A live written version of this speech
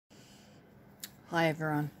Hi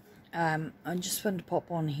everyone. I just wanted to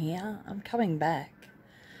pop on here. I'm coming back.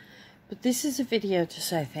 But this is a video to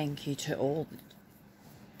say thank you to all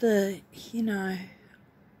the,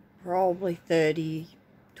 probably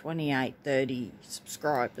 28, 30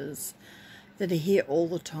 subscribers that are here all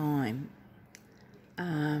the time.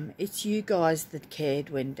 It's you guys that cared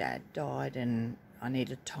when Dad died and I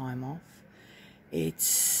needed time off.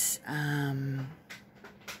 It's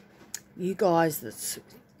you guys that's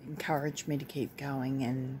encouraged me to keep going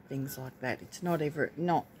and things like that. It's not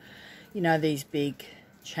these big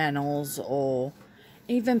channels or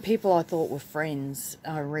even people I thought were friends.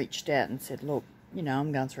 I reached out and said, look,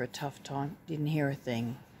 I'm going through a tough time. Didn't hear a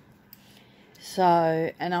thing. So,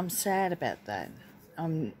 and I'm sad about that.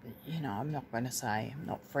 I'm not going to say I'm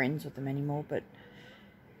not friends with them anymore, but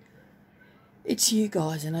it's you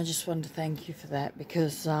guys, and I just wanted to thank you for that,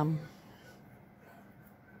 because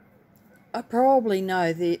I probably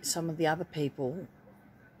know some of the other people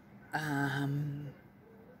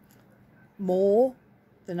more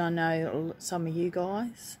than I know some of you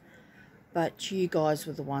guys, but you guys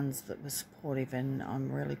were the ones that were supportive, and I'm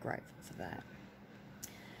really grateful for that.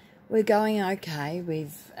 We're going okay.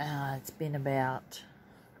 It's been about,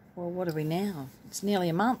 well, what are we now? It's nearly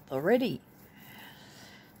a month already.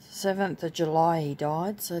 7th of July he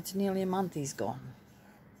died, so it's nearly a month he's gone.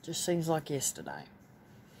 Just seems like yesterday.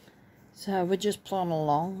 So we're just plodding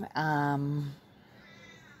along. I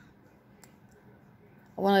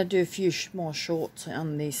want to do a few more shorts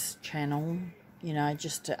on this channel,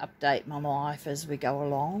 just to update my life as we go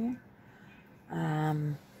along.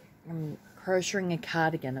 I'm crocheting a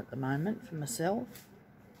cardigan at the moment for myself.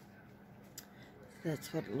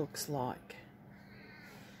 That's what it looks like.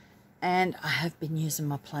 And I have been using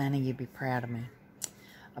my planner. You'd be proud of me.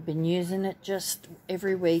 I've been using it just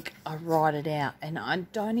every week. I write it out, and I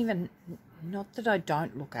don't even, not that I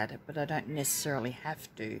don't look at it, but I don't necessarily have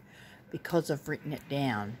to, because I've written it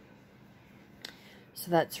down. So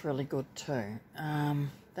that's really good too.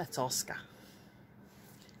 That's Oscar.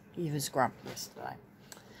 He was grumpy yesterday.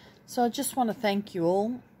 So I just want to thank you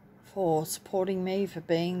all for supporting me, for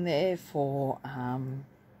being there, for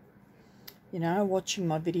watching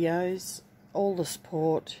my videos, all the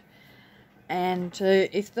support. And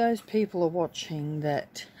if those people are watching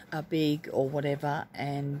that are big or whatever,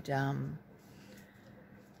 and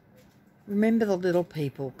remember the little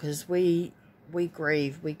people, because we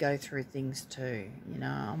grieve, we go through things too.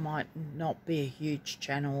 I might not be a huge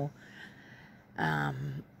channel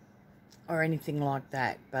or anything like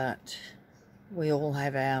that, but we all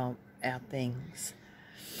have our things.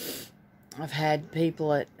 I've had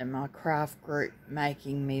people at my craft group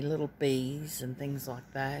making me little bees and things like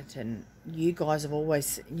that, and you guys have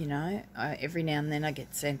always, every now and then I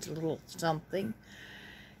get sent a little something.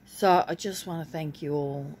 So I just want to thank you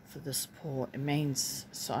all for the support. It means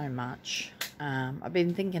so much. I've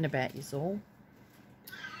been thinking about you all,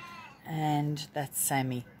 and that's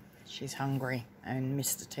Sammy. She's hungry, and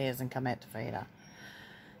Mr. T hasn't come out to feed her.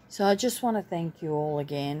 So I just want to thank you all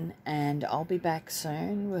again, and I'll be back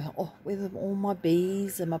soon with all my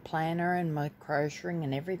bees and my planner and my crocheting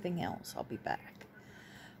and everything else. I'll be back.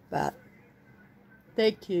 But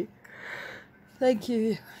thank you. Thank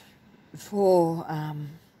you for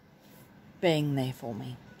being there for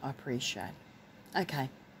me. I appreciate it. Okay,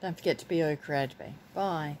 don't forget to be who you created to be.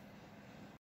 Bye.